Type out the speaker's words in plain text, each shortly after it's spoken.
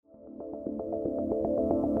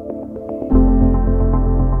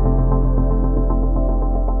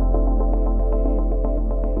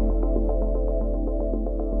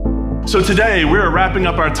So today, we're wrapping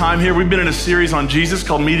up our time here. We've been in a series on Jesus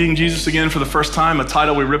called Meeting Jesus Again for the First Time, a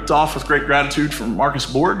title we ripped off with great gratitude from Marcus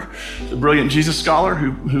Borg, the brilliant Jesus scholar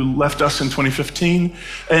who left us in 2015.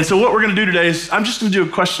 And so what we're going to do today is I'm just going to do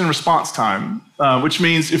a question and response time, which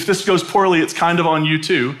means if this goes poorly, it's kind of on you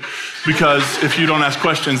too, because if you don't ask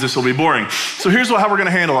questions, this will be boring. So here's how we're going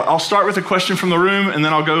to handle it. I'll start with a question from the room, and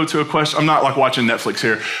then I'll go to a question. I'm not like watching Netflix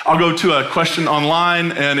here. I'll go to a question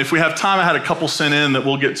online, and if we have time, I had a couple sent in that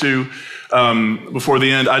we'll get to before the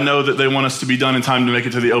end. I know that they want us to be done in time to make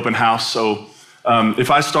it to the open house. So if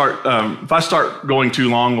I start going too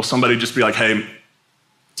long, will somebody just be like, hey,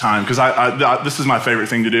 time? Because this is my favorite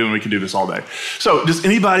thing to do, and we can do this all day. So does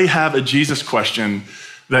anybody have a Jesus question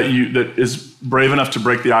that is brave enough to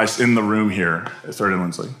break the ice in the room here at Third and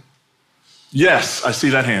Lindsley? Yes, I see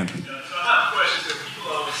that hand. So I have a question. So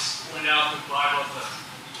people always point out the Bible is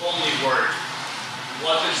the only word.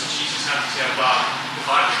 What does Jesus have to say about the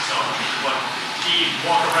Bible itself? I mean, what, he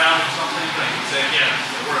walk around with something and say, yeah,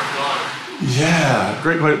 it's the word of God? Yeah,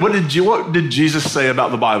 great question. What did Jesus say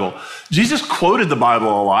about the Bible? Jesus quoted the Bible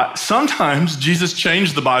a lot. Sometimes Jesus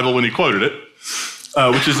changed the Bible when he quoted it,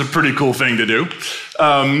 which is a pretty cool thing to do.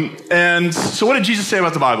 And so what did Jesus say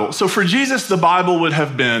about the Bible? So for Jesus, the Bible would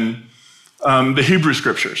have been the Hebrew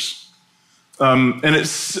Scriptures. And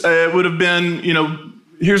it would have been,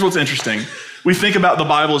 here's what's interesting. We think about the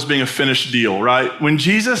Bible as being a finished deal, right? When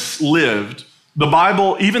Jesus lived, the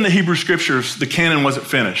Bible, even the Hebrew Scriptures, the canon wasn't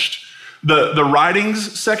finished. The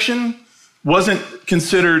writings section wasn't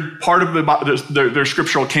considered part of their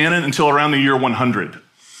scriptural canon until around the year 100.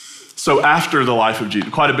 So after the life of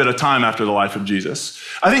Jesus, quite a bit of time after the life of Jesus.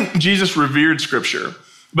 I think Jesus revered Scripture,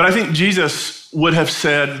 but I think Jesus would have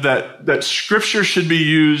said that Scripture should be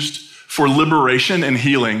used for liberation and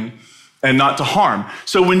healing and not to harm.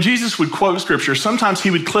 So when Jesus would quote Scripture, sometimes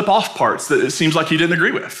he would clip off parts that it seems like he didn't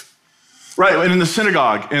agree with. Right, and in the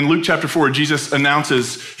synagogue, in Luke chapter 4, Jesus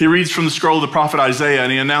announces, he reads from the scroll of the prophet Isaiah,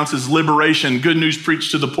 and he announces liberation, good news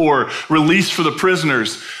preached to the poor, release for the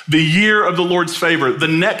prisoners, the year of the Lord's favor. The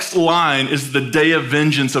next line is the day of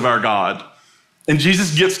vengeance of our God. And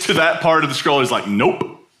Jesus gets to that part of the scroll, he's like, nope.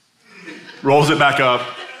 Rolls it back up,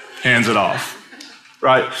 hands it off.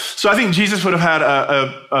 Right? So I think Jesus would have had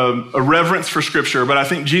a reverence for Scripture, but I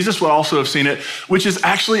think Jesus would also have seen it, which is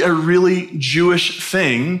actually a really Jewish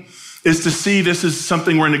thing, is to see this as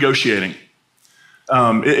something we're negotiating.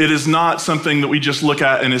 It is not something that we just look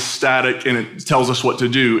at and is static and it tells us what to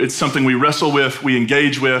do. It's something we wrestle with, we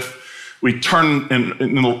engage with, we turn and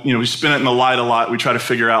we spin it in the light a lot. We try to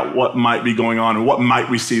figure out what might be going on and what might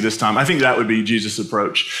we see this time. I think that would be Jesus'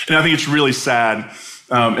 approach. And I think it's really sad.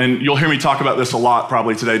 And you'll hear me talk about this a lot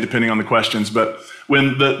probably today, depending on the questions. But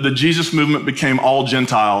when the Jesus movement became all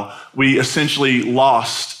Gentile, we essentially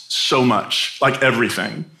lost so much, like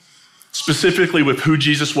everything. Specifically with who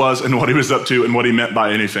Jesus was and what he was up to and what he meant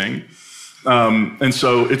by anything. And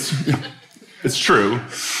so it's true.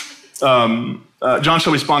 John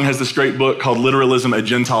Shelby Spong has this great book called Literalism, a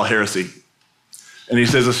Gentile Heresy. And he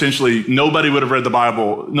says essentially nobody would have read the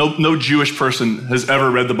Bible, no Jewish person has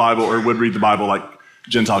ever read the Bible or would read the Bible like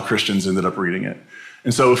Gentile Christians ended up reading it.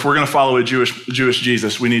 And so if we're going to follow a Jewish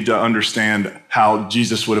Jesus, we need to understand how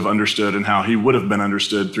Jesus would have understood and how he would have been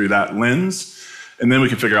understood through that lens. And then we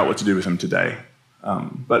can figure out what to do with him today.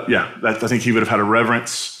 But yeah, I think he would have had a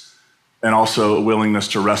reverence and also a willingness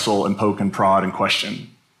to wrestle and poke and prod and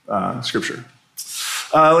question Scripture.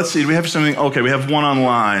 Let's see, do we have something? Okay, we have one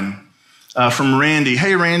online from Randy.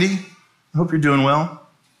 Hey, Randy, I hope you're doing well.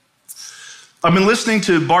 I've been listening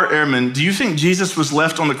to Bart Ehrman. Do you think Jesus was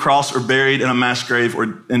left on the cross or buried in a mass grave,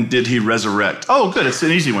 and did he resurrect? Oh, good, it's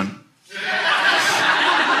an easy one.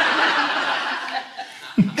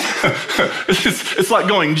 It's like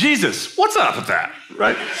going, Jesus, what's up with that,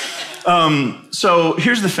 right? So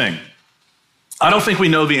here's the thing. I don't think we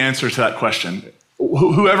know the answer to that question.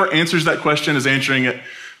 Whoever answers that question is answering it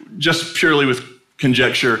just purely with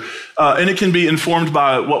conjecture, and it can be informed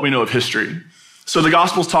by what we know of history. So the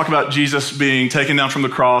Gospels talk about Jesus being taken down from the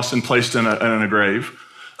cross and placed in a grave.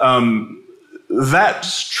 That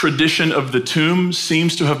tradition of the tomb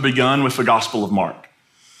seems to have begun with the Gospel of Mark.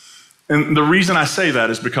 And the reason I say that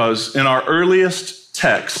is because in our earliest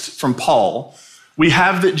text from Paul, we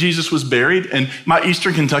have that Jesus was buried, and my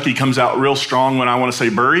Eastern Kentucky comes out real strong when I want to say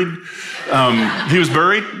buried. He was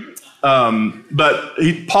buried, but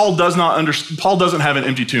Paul doesn't have an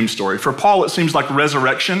empty tomb story. For Paul, it seems like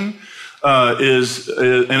resurrection is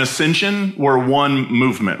an ascension were one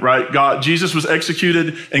movement, right? Jesus was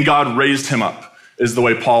executed and God raised him up, is the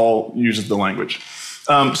way Paul uses the language.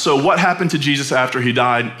 So what happened to Jesus after he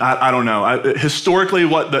died? I don't know. Historically,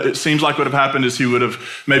 it seems like would have happened is he would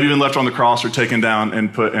have maybe been left on the cross or taken down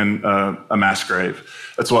and put in a mass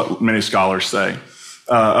grave. That's what many scholars say.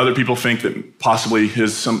 Other people think that possibly here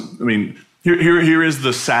is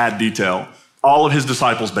the sad detail. All of his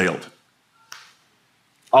disciples bailed.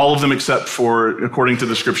 All of them except for, according to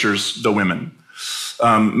the scriptures, the women.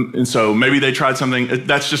 And so maybe they tried something.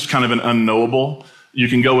 That's just kind of an unknowable. You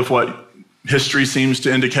can go with what history seems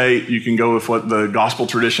to indicate. You can go with what the gospel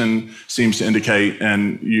tradition seems to indicate,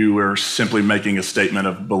 and you are simply making a statement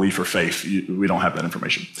of belief or faith. We don't have that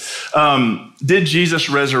information. Did Jesus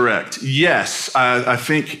resurrect? Yes, I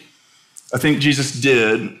think Jesus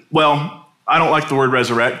did. Well, I don't like the word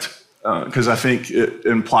resurrect because I think it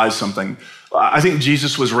implies something. I think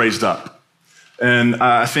Jesus was raised up. And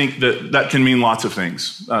I think that can mean lots of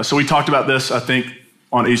things. So we talked about this, I think,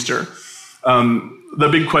 on Easter. The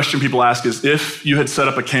big question people ask is, if you had set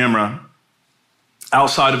up a camera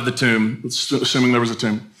outside of the tomb, assuming there was a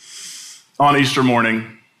tomb, on Easter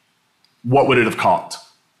morning, what would it have caught?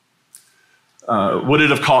 Would it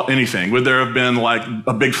have caught anything? Would there have been like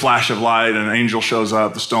a big flash of light and an angel shows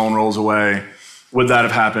up, the stone rolls away? Would that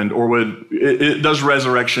have happened? Or does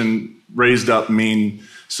resurrection, raised up, mean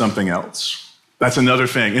something else? That's another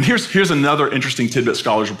thing. And here's another interesting tidbit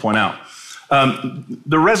scholars will point out.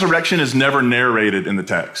 The resurrection is never narrated in the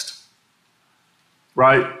text,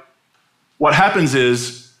 right? What happens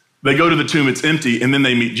is they go to the tomb, it's empty, and then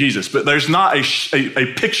they meet Jesus. But there's not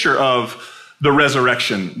a picture of the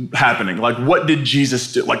resurrection happening. Like, what did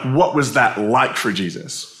Jesus do? Like, what was that like for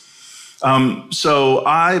Jesus? So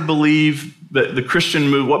I believe that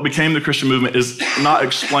what became the Christian movement is not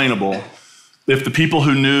explainable if the people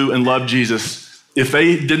who knew and loved Jesus, if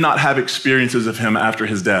they did not have experiences of him after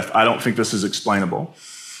his death. I don't think this is explainable.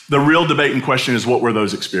 The real debate and question is, what were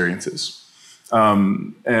those experiences?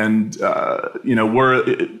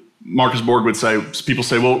 Marcus Borg would say, people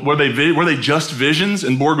say, well, were they just visions?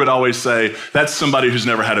 And Borg would always say, that's somebody who's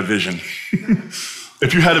never had a vision.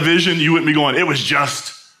 If you had a vision, you wouldn't be going, it was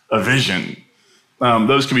just a vision.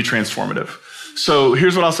 Those can be transformative. So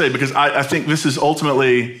here's what I'll say, because I think this is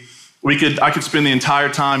ultimately, I could spend the entire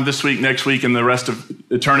time this week, next week, and the rest of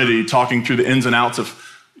eternity talking through the ins and outs of,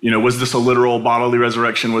 was this a literal bodily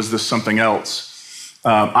resurrection? Was this something else?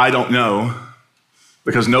 I don't know,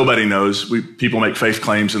 because nobody knows. People make faith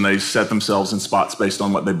claims and they set themselves in spots based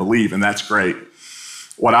on what they believe, and that's great.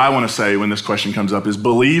 What I want to say when this question comes up is,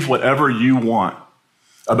 believe whatever you want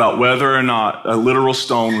about whether or not a literal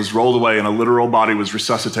stone was rolled away and a literal body was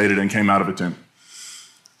resuscitated and came out of a tomb,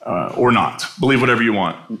 or not. Believe whatever you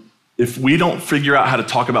want. If we don't figure out how to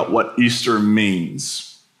talk about what Easter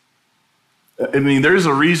means, there's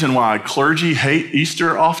a reason why clergy hate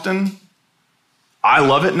Easter often. I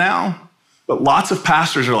love it now, but lots of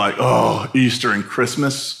pastors are like, oh, Easter and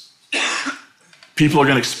Christmas. People are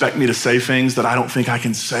going to expect me to say things that I don't think I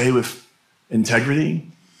can say with integrity.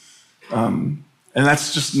 And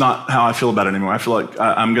that's just not how I feel about it anymore. I feel like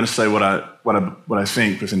I'm going to say what I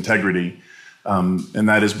think with integrity, and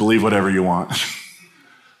that is, believe whatever you want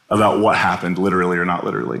about what happened, literally or not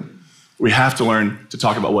literally. We have to learn to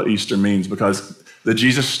talk about what Easter means, because the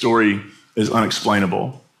Jesus story is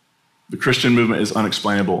unexplainable. The Christian movement is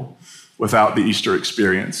unexplainable without the Easter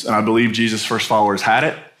experience. And I believe Jesus' first followers had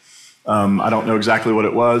it. I don't know exactly what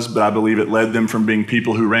it was, but I believe it led them from being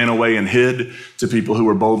people who ran away and hid to people who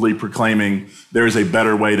were boldly proclaiming there is a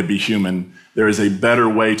better way to be human. There is a better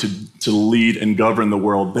way to lead and govern the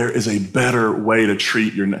world. There is a better way to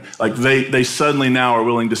treat they suddenly now are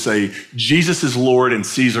willing to say, Jesus is Lord and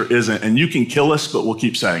Caesar isn't, and you can kill us, but we'll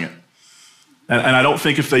keep saying it. And I don't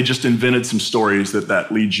think if they just invented some stories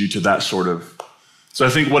that leads you to that sort of. So I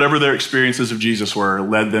think whatever their experiences of Jesus were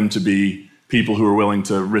led them to be people who are willing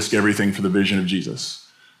to risk everything for the vision of Jesus.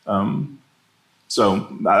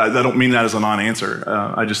 So I don't mean that as a non-answer.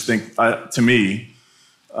 I just think, to me,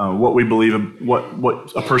 what we believe,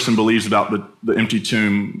 what a person believes about the empty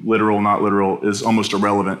tomb, literal, not literal, is almost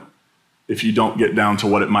irrelevant if you don't get down to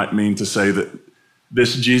what it might mean to say that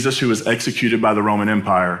this Jesus who was executed by the Roman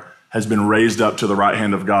Empire has been raised up to the right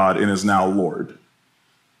hand of God and is now Lord.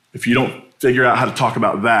 If you don't figure out how to talk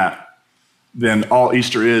about that, then all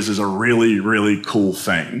Easter is a really, really cool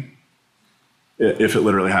thing, if it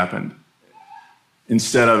literally happened,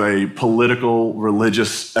 instead of a political,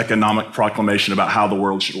 religious, economic proclamation about how the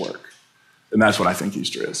world should work. And that's what I think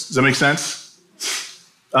Easter is. Does that make sense?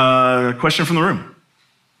 Question from the room.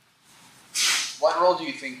 What role do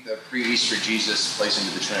you think the pre-Easter Jesus plays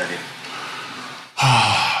into the Trinity?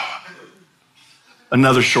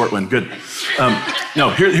 Another short one, good. No,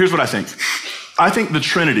 here's what I think. I think the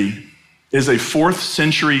Trinity is a 4th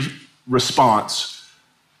century response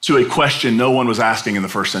to a question no one was asking in the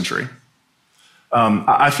 1st century.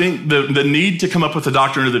 I think the need to come up with the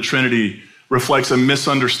doctrine of the Trinity reflects a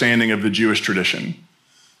misunderstanding of the Jewish tradition,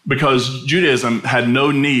 because Judaism had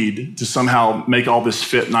no need to somehow make all this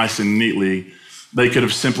fit nice and neatly. They could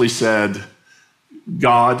have simply said,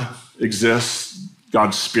 God exists,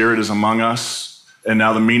 God's Spirit is among us, and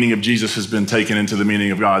now the meaning of Jesus has been taken into the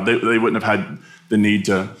meaning of God. They wouldn't have had the need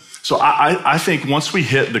to. So I think once we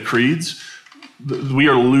hit the creeds, we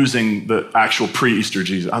are losing the actual pre-Easter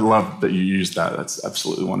Jesus. I love that you used that. That's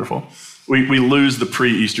absolutely wonderful. We lose the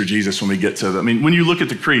pre-Easter Jesus when we get to when you look at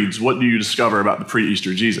the creeds, what do you discover about the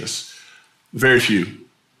pre-Easter Jesus? Very few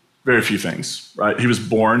things, right? He was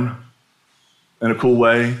born in a cool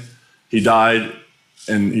way. He died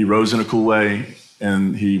and he rose in a cool way,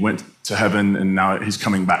 and he went to heaven, and now he's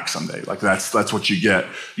coming back someday. Like that's what you get.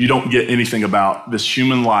 You don't get anything about this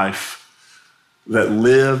human life that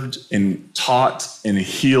lived and taught and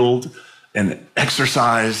healed and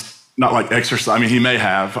exercised. Not like exercise. He may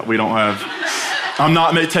have. We don't have. I'm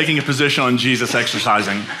not taking a position on Jesus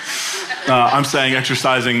exercising. I'm saying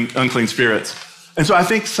exercising unclean spirits. And so I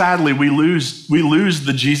think, sadly, we lose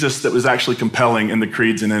the Jesus that was actually compelling in the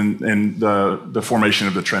creeds and in the formation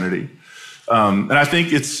of the Trinity. And I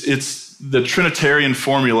think it's the Trinitarian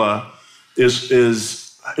formula is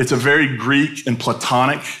it's a very Greek and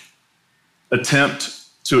Platonic attempt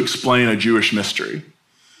to explain a Jewish mystery.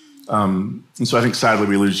 And so I think, sadly,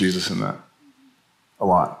 we lose Jesus in that a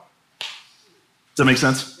lot. Does that make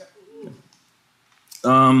sense?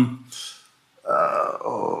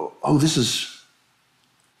 This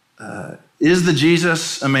is the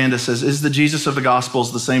Jesus, Amanda says, is the Jesus of the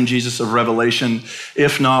Gospels the same Jesus of Revelation?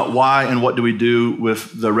 If not, why and what do we do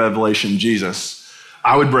with the Revelation Jesus?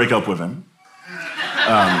 I would break up with him.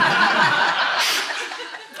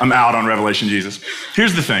 I'm out on Revelation Jesus.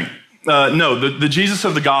 Here's the thing. No, the Jesus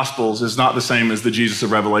of the Gospels is not the same as the Jesus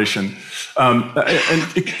of Revelation.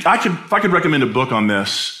 If I could recommend a book on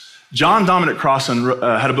this, John Dominic Crossan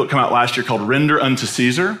had a book come out last year called Render Unto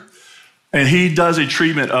Caesar, and he does a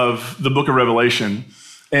treatment of the book of Revelation.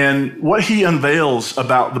 And what he unveils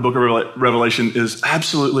about the book of Revelation is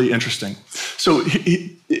absolutely interesting. So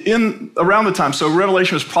around the time, so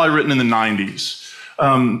Revelation was probably written in the 90s.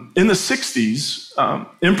 In the 60s,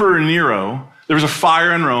 Emperor Nero, there was a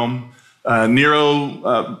fire in Rome.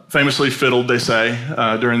 Nero famously fiddled, they say,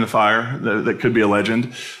 during the fire. That could be a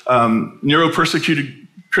legend. Nero persecuted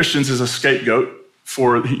Christians as a scapegoat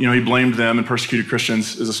for, he blamed them and persecuted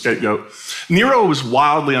Christians as a scapegoat. Nero was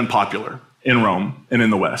wildly unpopular in Rome and in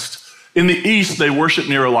the West. In the East, they worshiped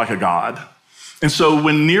Nero like a god. And so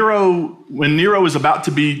when Nero was about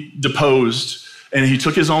to be deposed and he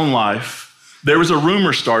took his own life, there was a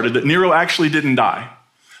rumor started that Nero actually didn't die.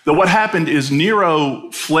 That what happened is Nero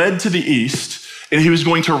fled to the East, and he was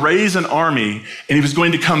going to raise an army, and he was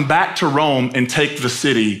going to come back to Rome and take the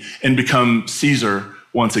city and become Caesar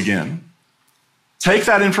once again. Take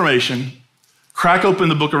that information, crack open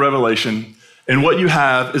the book of Revelation, and what you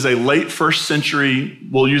have is a late 1st century,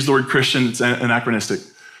 we'll use the word Christian, it's anachronistic.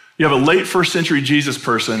 You have a late 1st century Jesus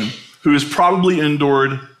person who has probably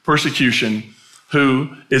endured persecution, who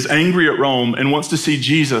is angry at Rome and wants to see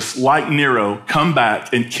Jesus, like Nero, come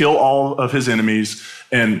back and kill all of his enemies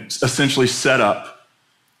and essentially set up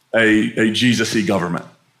a Jesus-y government.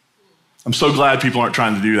 I'm so glad people aren't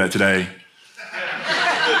trying to do that today.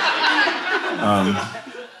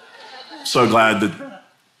 So glad that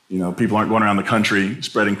people aren't going around the country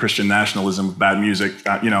spreading Christian nationalism with bad music.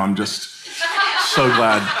 I'm just so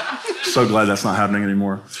glad that's not happening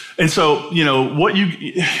anymore. And so, what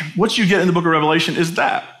you get in the book of Revelation is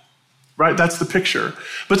that, right? That's the picture.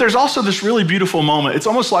 But there's also this really beautiful moment. It's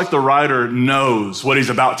almost like the writer knows what he's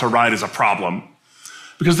about to write is a problem.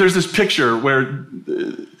 Because there's this picture where,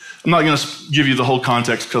 I'm not going to give you the whole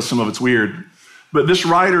context because some of it's weird, but this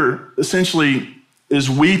writer essentially is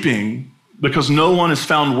weeping because no one is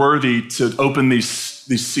found worthy to open these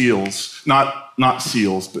seals, not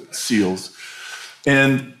seals, but seals.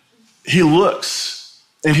 And he looks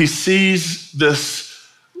and he sees this,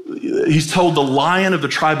 he's told the Lion of the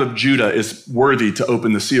tribe of Judah is worthy to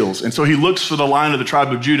open the seals. And so he looks for the Lion of the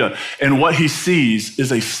tribe of Judah, and what he sees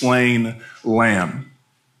is a slain lamb.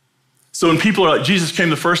 So when people are like, Jesus came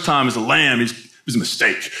the first time as a lamb, it was a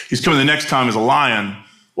mistake. He's coming the next time as a lion.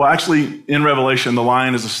 Well, actually, in Revelation, the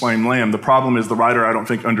lion is a slain lamb. The problem is the writer, I don't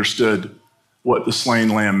think, understood what the slain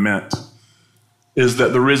lamb meant. Is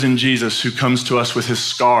that the risen Jesus who comes to us with his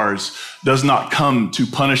scars does not come to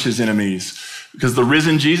punish his enemies, because the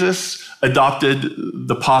risen Jesus adopted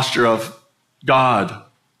the posture of God,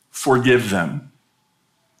 forgive them.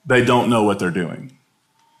 They don't know what they're doing.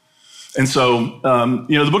 And so,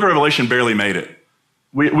 the book of Revelation barely made it.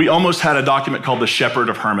 We almost had a document called the Shepherd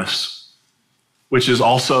of Hermas, which is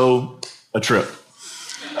also a trip.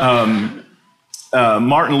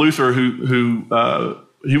 Martin Luther, who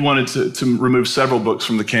he wanted to remove several books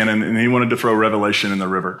from the canon, and he wanted to throw Revelation in the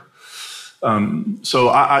river. So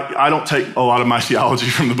I don't take a lot of my theology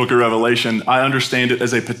from the book of Revelation. I understand it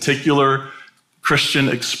as a particular Christian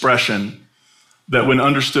expression that, when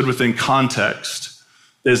understood within context,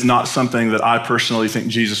 is not something that I personally think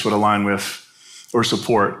Jesus would align with or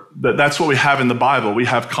support. That's what we have in the Bible. We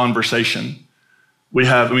have conversation.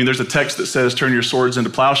 There's a text that says, turn your swords into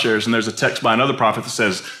plowshares, and there's a text by another prophet that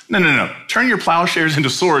says, no, turn your plowshares into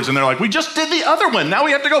swords. And they're like, we just did the other one. Now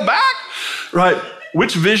we have to go back, right?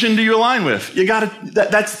 Which vision do you align with?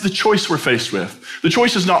 That's the choice we're faced with. The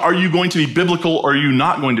choice is not, are you going to be biblical or are you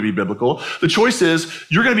not going to be biblical? The choice is,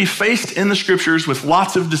 you're going to be faced in the scriptures with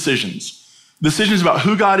lots of decisions. Decisions about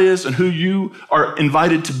who God is and who you are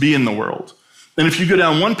invited to be in the world. And if you go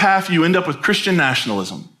down one path, you end up with Christian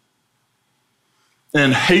nationalism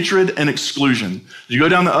and hatred and exclusion. You go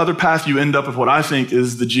down the other path, you end up with what I think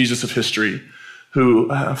is the Jesus of history, who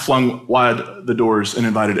flung wide the doors and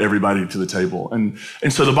invited everybody to the table. And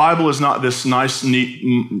so the Bible is not this nice, neat,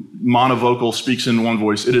 monovocal, speaks in one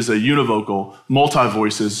voice. It is a univocal,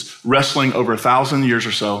 multi-voices, wrestling over 1,000 years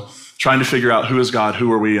or so, trying to figure out who is God,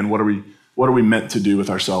 who are we, and what are we meant to do with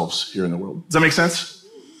ourselves here in the world. Does that make sense?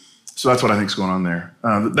 So that's what I think is going on there.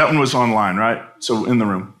 That one was online, right? So in the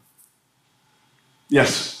room.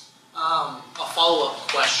 Yes? A follow-up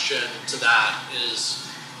question to that is,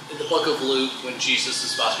 in the book of Luke, when Jesus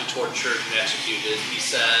is about to be tortured and executed, he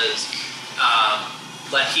says,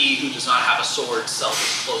 let he who does not have a sword sell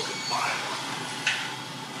his cloak and buy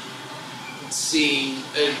one. Seeing,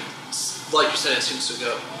 like you said, it seems to be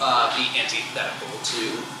antithetical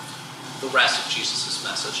to the rest of Jesus'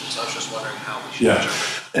 message. And so I was just wondering how we should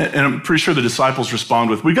interpret it. And I'm pretty sure the disciples respond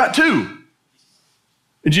with, we got two.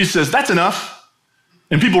 And Jesus says, that's enough.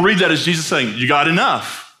 And people read that as Jesus saying, you got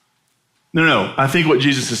enough. No. I think what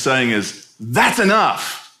Jesus is saying is, that's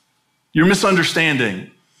enough. You're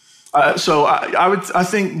misunderstanding. I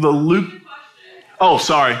think the Luke, in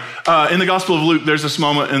the Gospel of Luke, there's this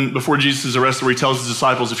moment before Jesus is arrested where he tells his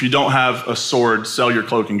disciples, if you don't have a sword, sell your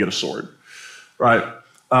cloak and get a sword, right?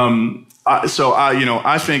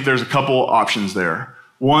 I think there's a couple options there.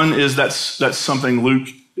 One is that's something Luke,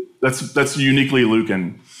 that's uniquely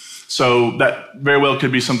Lucan. So that very well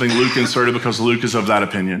could be something Luke inserted because Luke is of that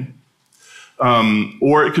opinion.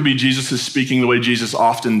 Or it could be Jesus is speaking the way Jesus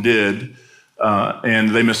often did,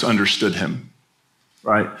 and they misunderstood him,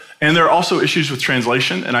 right? And there are also issues with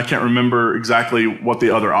translation, and I can't remember exactly what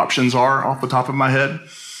the other options are off the top of my head.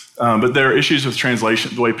 But there are issues with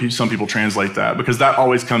translation, the way some people translate that, because that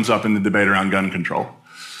always comes up in the debate around gun control.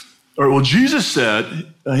 Or, Jesus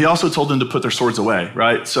said, he also told them to put their swords away,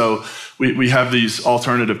 right? So we have these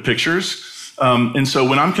alternative pictures. And so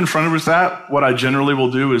when I'm confronted with that, what I generally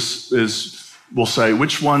will do is we'll say,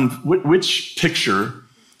 which picture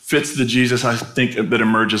fits the Jesus I think that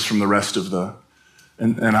emerges from the rest of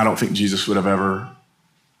and I don't think Jesus would have ever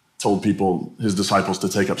told his disciples to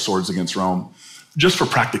take up swords against Rome. Just for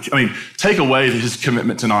take away his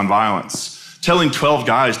commitment to nonviolence. Telling 12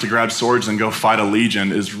 guys to grab swords and go fight a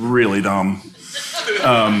legion is really dumb.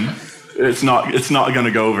 It's not going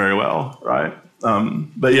to go very well, right?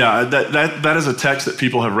 But yeah, that is a text that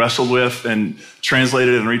people have wrestled with and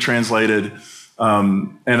translated and retranslated.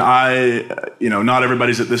 And not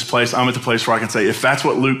everybody's at this place. I'm at the place where I can say, if that's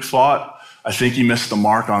what Luke thought, I think he missed the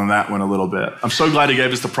mark on that one a little bit. I'm so glad he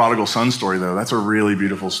gave us the prodigal son story, though. That's a really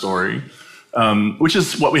beautiful story. Which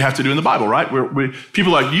is what we have to do in the Bible, right?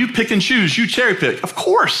 People are like, you pick and choose, you cherry pick. Of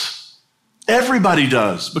course, everybody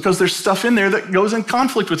does, because there's stuff in there that goes in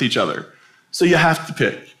conflict with each other. So you have to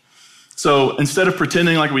pick. So instead of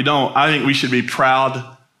pretending like we don't, I think we should be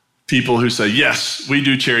proud people who say, yes, we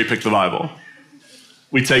do cherry pick the Bible.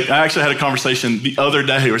 I actually had a conversation the other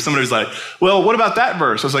day where somebody was like, well, what about that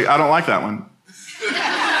verse? I was like, I don't like that one.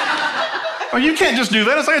 Oh, you can't just do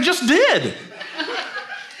that. It's like, I just did.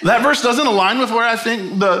 That verse doesn't align with where I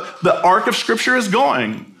think the arc of Scripture is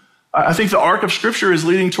going. I think the arc of Scripture is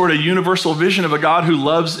leading toward a universal vision of a God who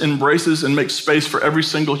loves, embraces, and makes space for every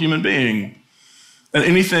single human being.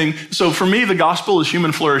 And so for me, the gospel is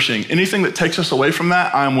human flourishing. Anything that takes us away from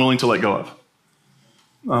that, I am willing to let go of.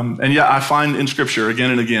 And yet I find in Scripture again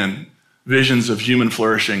and again visions of human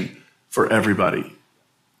flourishing for everybody.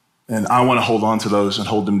 And I want to hold on to those and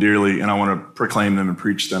hold them dearly, and I want to proclaim them and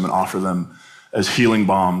preach them and offer them as healing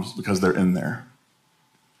bombs because they're in there.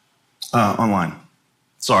 Online.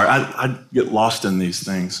 Sorry, I get lost in these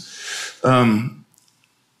things.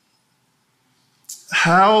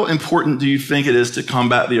 How important do you think it is to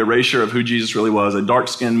combat the erasure of who Jesus really was, a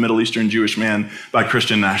dark-skinned Middle Eastern Jewish man, by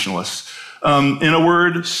Christian nationalists? In a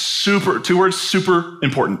word, two words, super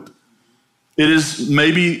important. It is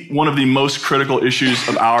maybe one of the most critical issues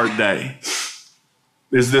of our day,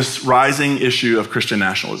 is this rising issue of Christian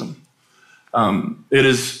nationalism. It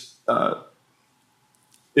is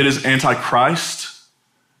anti-Christ.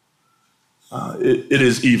 It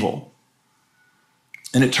is evil.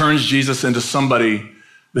 And it turns Jesus into somebody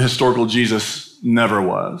the historical Jesus never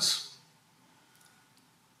was.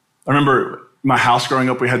 I remember my house growing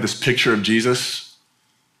up, we had this picture of Jesus,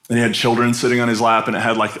 and he had children sitting on his lap, and it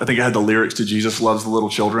had I think it had the lyrics to Jesus Loves the Little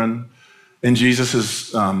Children. And Jesus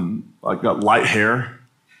is got light hair,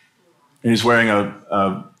 and he's wearing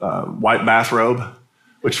a white bathrobe,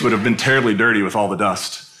 which would have been terribly dirty with all the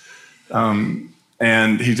dust.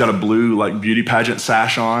 And he's got a blue beauty pageant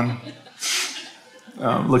sash on.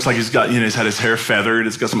 Looks like he's had his hair feathered.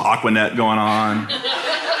 It's got some Aquanet going on.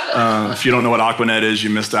 If you don't know what Aquanet is, you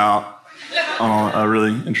missed out on a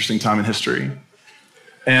really interesting time in history.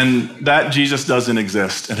 And that Jesus doesn't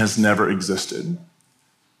exist and has never existed.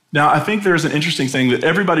 Now, I think there's an interesting thing that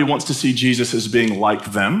everybody wants to see Jesus as being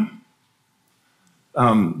like them.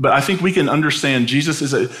 But I think we can understand Jesus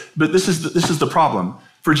but this is the problem.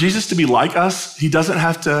 For Jesus to be like us, he doesn't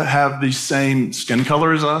have to have the same skin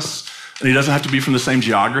color as us, and he doesn't have to be from the same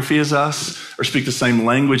geography as us or speak the same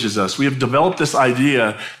language as us. We have developed this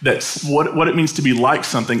idea that what it means to be like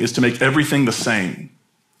something is to make everything the same.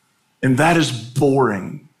 And that is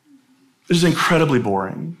boring. It is incredibly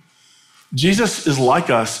boring. Jesus is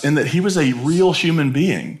like us in that he was a real human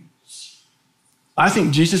being. I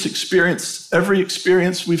think Jesus experienced every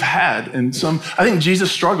experience we've had. I think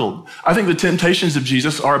Jesus struggled. I think the temptations of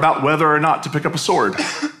Jesus are about whether or not to pick up a sword.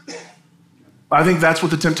 I think that's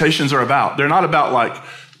what the temptations are about. They're not about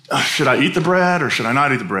should I eat the bread or should I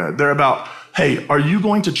not eat the bread? They're about, hey, are you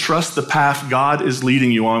going to trust the path God is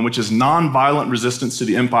leading you on, which is nonviolent resistance to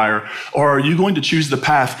the empire, or are you going to choose the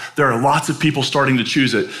path? There are lots of people starting to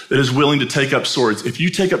choose it that is willing to take up swords. If you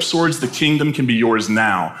take up swords, the kingdom can be yours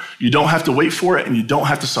now. You don't have to wait for it, and you don't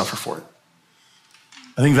have to suffer for it.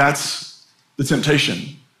 I think that's the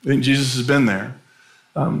temptation. I think Jesus has been there.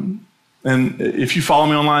 And if you follow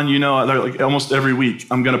me online, you know almost every week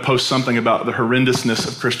I'm going to post something about the horrendousness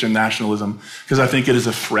of Christian nationalism because I think it is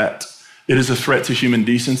a threat. It is a threat to human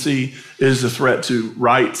decency. It is a threat to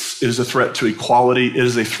rights. It is a threat to equality. It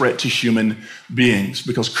is a threat to human beings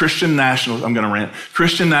because Christian nationalists, I'm going to rant,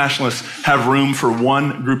 Christian nationalists have room for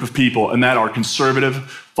one group of people, and that are conservative,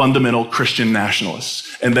 fundamental Christian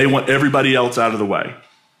nationalists. And they want everybody else out of the way.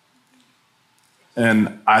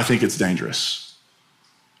 And I think it's dangerous.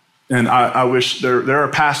 And I wish there are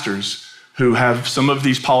pastors who have some of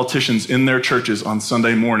these politicians in their churches on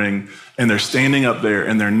Sunday morning, and they're standing up there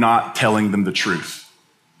and they're not telling them the truth.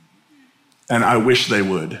 And I wish they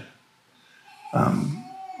would.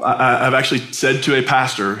 I've actually said to a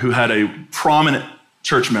pastor who had a prominent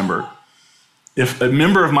church member, if a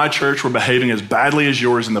member of my church were behaving as badly as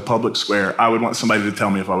yours in the public square, I would want somebody to tell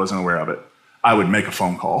me if I wasn't aware of it. I would make a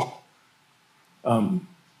phone call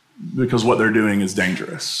because what they're doing is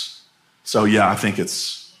dangerous. So yeah, I think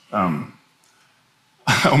it's, I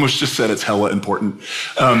almost just said it's hella important.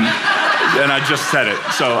 And I just said it.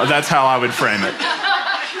 So that's how I would frame it.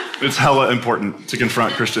 It's hella important to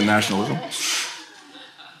confront Christian nationalism.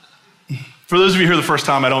 For those of you here the first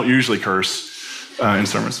time, I don't usually curse in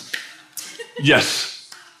sermons.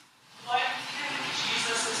 Yes? What can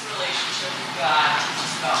Jesus' relationship with God teach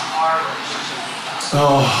us about our relationship with God?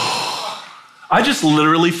 Oh, I just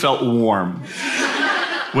literally felt warm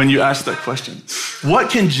when you asked that question. What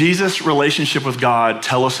can Jesus' relationship with God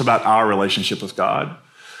tell us about our relationship with God?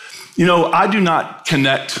 You know, I do not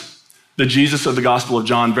connect the Jesus of the Gospel of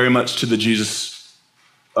John very much to the Jesus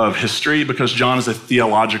of history because John is a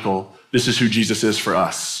theological, this is who Jesus is for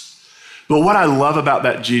us. But what I love about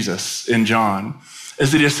that Jesus in John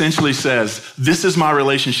is that he essentially says, this is my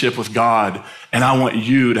relationship with God, and I want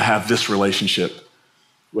you to have this relationship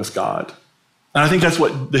with God. And I think that's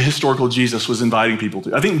what the historical Jesus was inviting people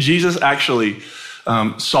to. I think Jesus actually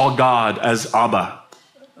saw God as Abba,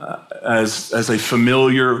 as a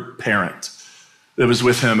familiar parent that was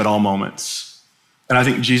with him at all moments. And I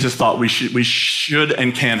think Jesus thought we should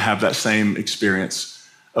and can have that same experience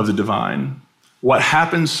of the divine. What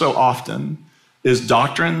happens so often is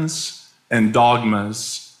doctrines and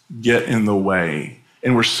dogmas get in the way.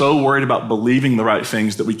 And we're so worried about believing the right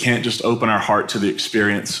things that we can't just open our heart to the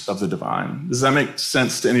experience of the divine. Does that make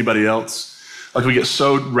sense to anybody else? Like we get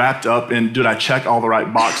so wrapped up in, did I check all the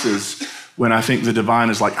right boxes, when I think the divine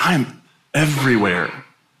is like, I am everywhere.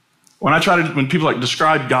 When people like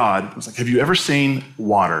describe God, it's like, have you ever seen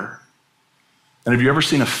water? And have you ever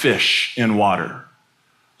seen a fish in water?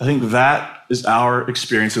 I think that is our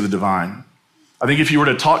experience of the divine. I think if you were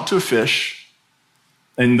to talk to a fish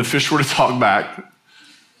and the fish were to talk back,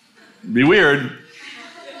 it'd be weird.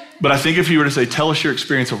 But I think if you were to say, tell us your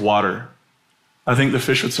experience of water, I think the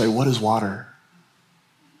fish would say, what is water?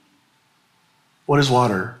 What is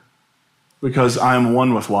water? Because I am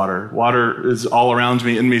one with water. Water is all around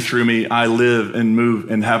me, in me, through me. I live and move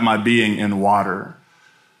and have my being in water.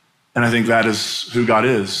 And I think that is who God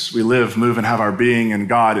is. We live, move, and have our being in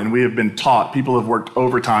God. And we have been taught, people have worked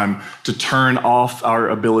overtime to turn off our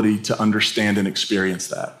ability to understand and experience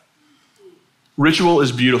that. Ritual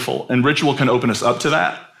is beautiful, and ritual can open us up to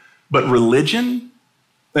that. But religion,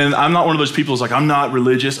 and I'm not one of those people who's like, I'm not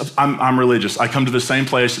religious. I'm religious. I come to the same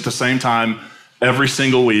place at the same time every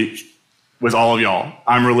single week with all of y'all.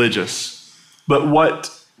 I'm religious. But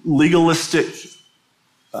what legalistic,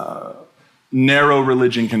 narrow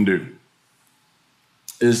religion can do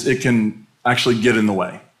is it can actually get in the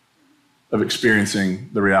way of experiencing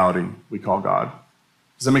the reality we call God.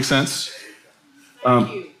 Does that make sense?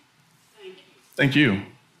 Thank you.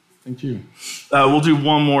 We'll do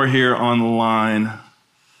one more here on the line.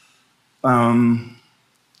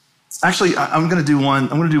 Actually, I'm going to do one.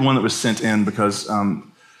 I'm going to do one that was sent in because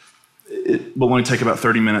it will only take about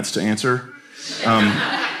 30 minutes to answer.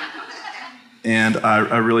 And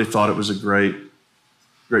I really thought it was a great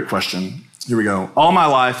question. Here we go. All my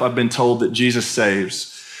life, I've been told that Jesus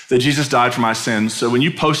saves, that Jesus died for my sins. So when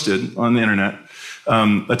you posted on the internet,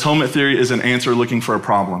 atonement theory is an answer looking for a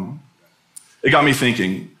problem. It got me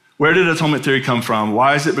thinking, where did atonement theory come from?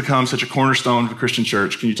 Why has it become such a cornerstone of the Christian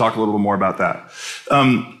church? Can you talk a little bit more about that?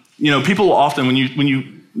 People will often, when you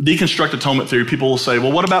deconstruct atonement theory, people will say,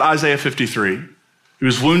 well, what about Isaiah 53? He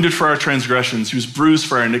was wounded for our transgressions. He was bruised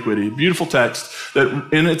for our iniquity. Beautiful text that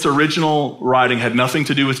in its original writing had nothing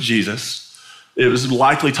to do with Jesus. It was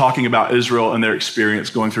likely talking about Israel and their experience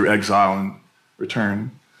going through exile and return.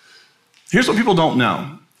 Here's what people don't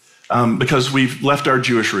know, because we've left our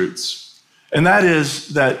Jewish roots. And that is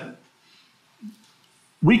that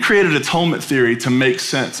we created atonement theory to make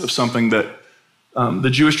sense of something that the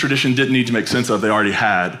Jewish tradition didn't need to make sense of, they already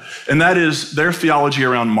had. And that is their theology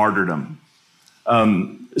around martyrdom.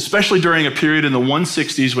 Especially during a period in the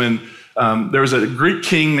 160s when there was a Greek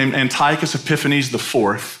king named Antiochus Epiphanes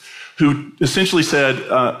IV, who essentially said,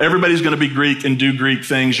 everybody's going to be Greek and do Greek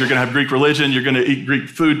things. You're going to have Greek religion. You're going to eat Greek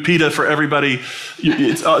food, pita for everybody.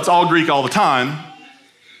 It's all Greek all the time.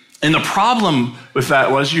 And the problem with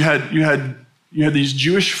that was you had these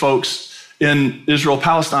Jewish folks in Israel,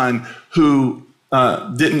 Palestine, who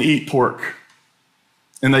didn't eat pork.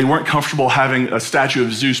 And they weren't comfortable having a statue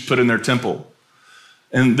of Zeus put in their temple.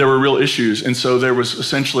 And there were real issues. And so there was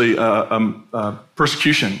essentially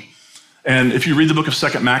persecution. And if you read the book of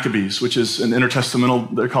 2 Maccabees, which is an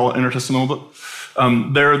intertestamental, they call it intertestamental book,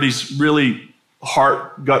 there are these really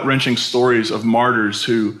gut-wrenching stories of martyrs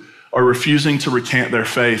who are refusing to recant their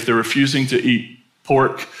faith. They're refusing to eat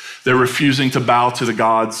pork. They're refusing to bow to the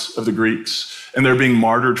gods of the Greeks. And they're being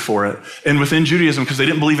martyred for it. And within Judaism, because they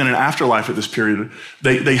didn't believe in an afterlife at this period,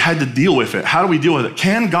 they had to deal with it. How do we deal with it?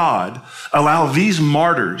 Can God allow these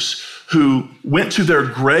martyrs who went to their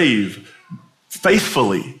grave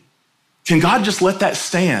faithfully, can God just let that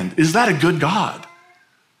stand? Is that a good God?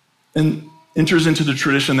 And enters into the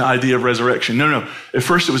tradition the idea of resurrection. No. At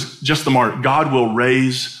first it was just the martyr. God will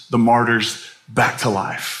raise the martyrs back to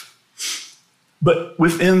life. But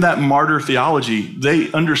within that martyr theology,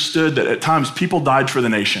 they understood that at times people died for the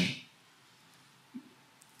nation.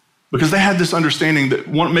 Because they had this understanding that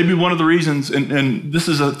maybe one of the reasons, and this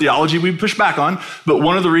is a theology we push back on, but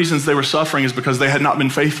one of the reasons they were suffering is because they had not been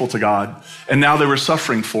faithful to God. And now they were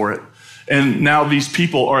suffering for it. And now these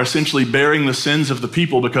people are essentially bearing the sins of the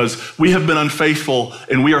people because we have been unfaithful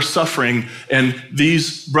and we are suffering. And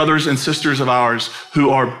these brothers and sisters of ours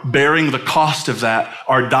who are bearing the cost of that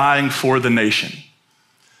are dying for the nation.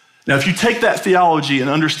 Now, if you take that theology and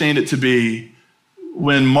understand it to be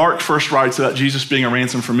when Mark first writes about Jesus being a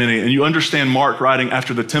ransom for many, and you understand Mark writing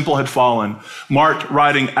after the temple had fallen, Mark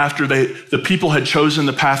writing after the people had chosen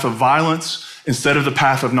the path of violence instead of the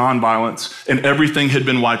path of nonviolence, and everything had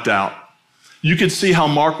been wiped out. You could see how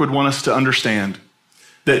Mark would want us to understand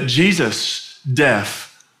that Jesus'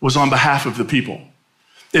 death was on behalf of the people.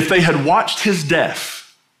 If they had watched his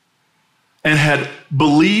death and had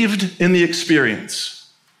believed in the experience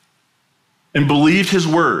and believed his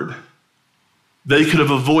word, they could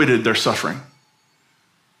have avoided their suffering.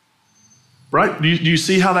 right? Do you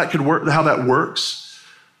see how that could work, how that works?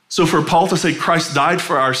 So for Paul to say Christ died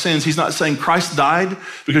for our sins, he's not saying Christ died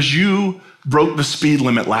because you broke the speed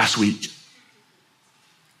limit last week.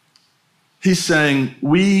 He's saying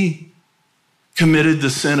we committed the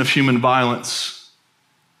sin of human violence,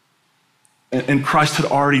 and Christ had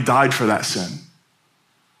already died for that sin,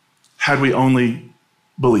 had we only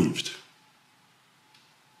believed.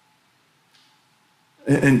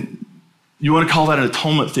 And you want to call that an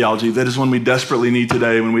atonement theology? That is one we desperately need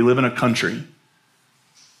today when we live in a country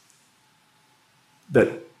that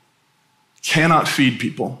cannot feed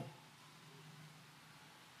people,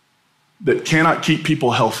 that cannot keep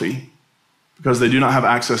people healthy because they do not have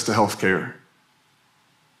access to health care.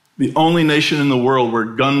 The only nation in the world where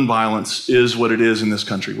gun violence is what it is in this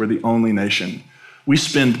country. We're the only nation. We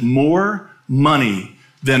spend more money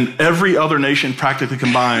than every other nation practically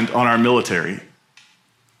combined on our military.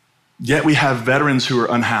 Yet we have veterans who are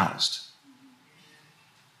unhoused.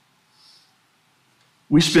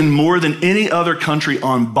 We spend more than any other country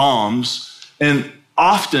on bombs, and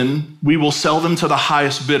often we will sell them to the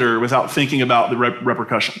highest bidder without thinking about the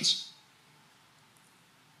repercussions.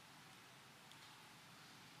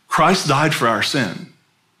 Christ died for our sin.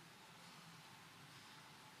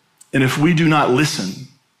 And if we do not listen,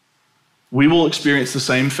 we will experience the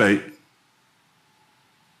same fate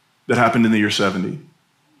that happened in the year 70.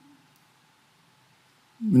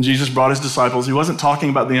 When Jesus brought his disciples, he wasn't talking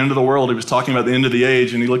about the end of the world, he was talking about the end of the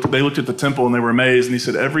age, and they looked at the temple and they were amazed, and he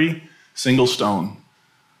said, every single stone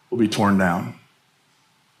will be torn down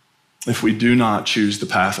if we do not choose the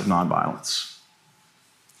path of nonviolence.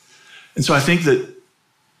 And so I think that,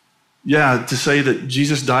 to say that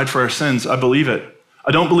Jesus died for our sins, I believe it.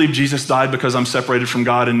 I don't believe Jesus died because I'm separated from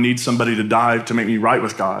God and need somebody to die to make me right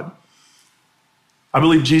with God. I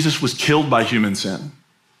believe Jesus was killed by human sin.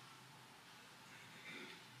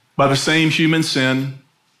 By the same human sin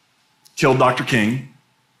killed Dr. King.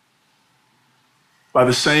 By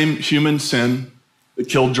the same human sin that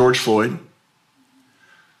killed George Floyd.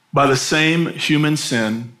 By the same human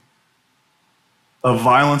sin of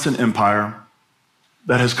violence and empire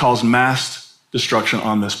that has caused mass destruction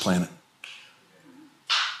on this planet.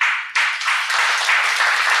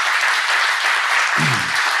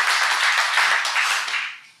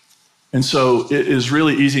 And so it is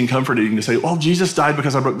really easy and comforting to say, oh, Jesus died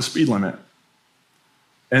because I broke the speed limit.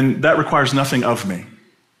 And that requires nothing of me.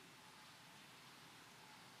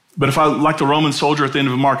 But if I, like the Roman soldier at the end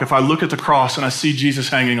of Mark, if I look at the cross and I see Jesus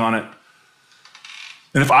hanging on it,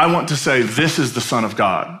 and if I want to say, this is the Son of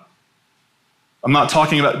God, I'm not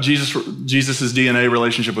talking about Jesus's DNA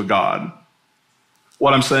relationship with God.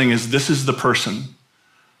 What I'm saying is this is the person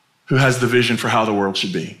who has the vision for how the world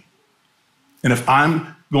should be. And if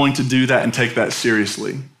I'm going to do that and take that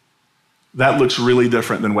seriously, that looks really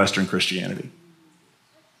different than Western Christianity.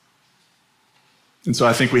 And so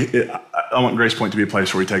I think I want Grace Point to be a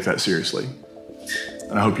place where we take that seriously.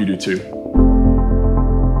 And I hope you do too.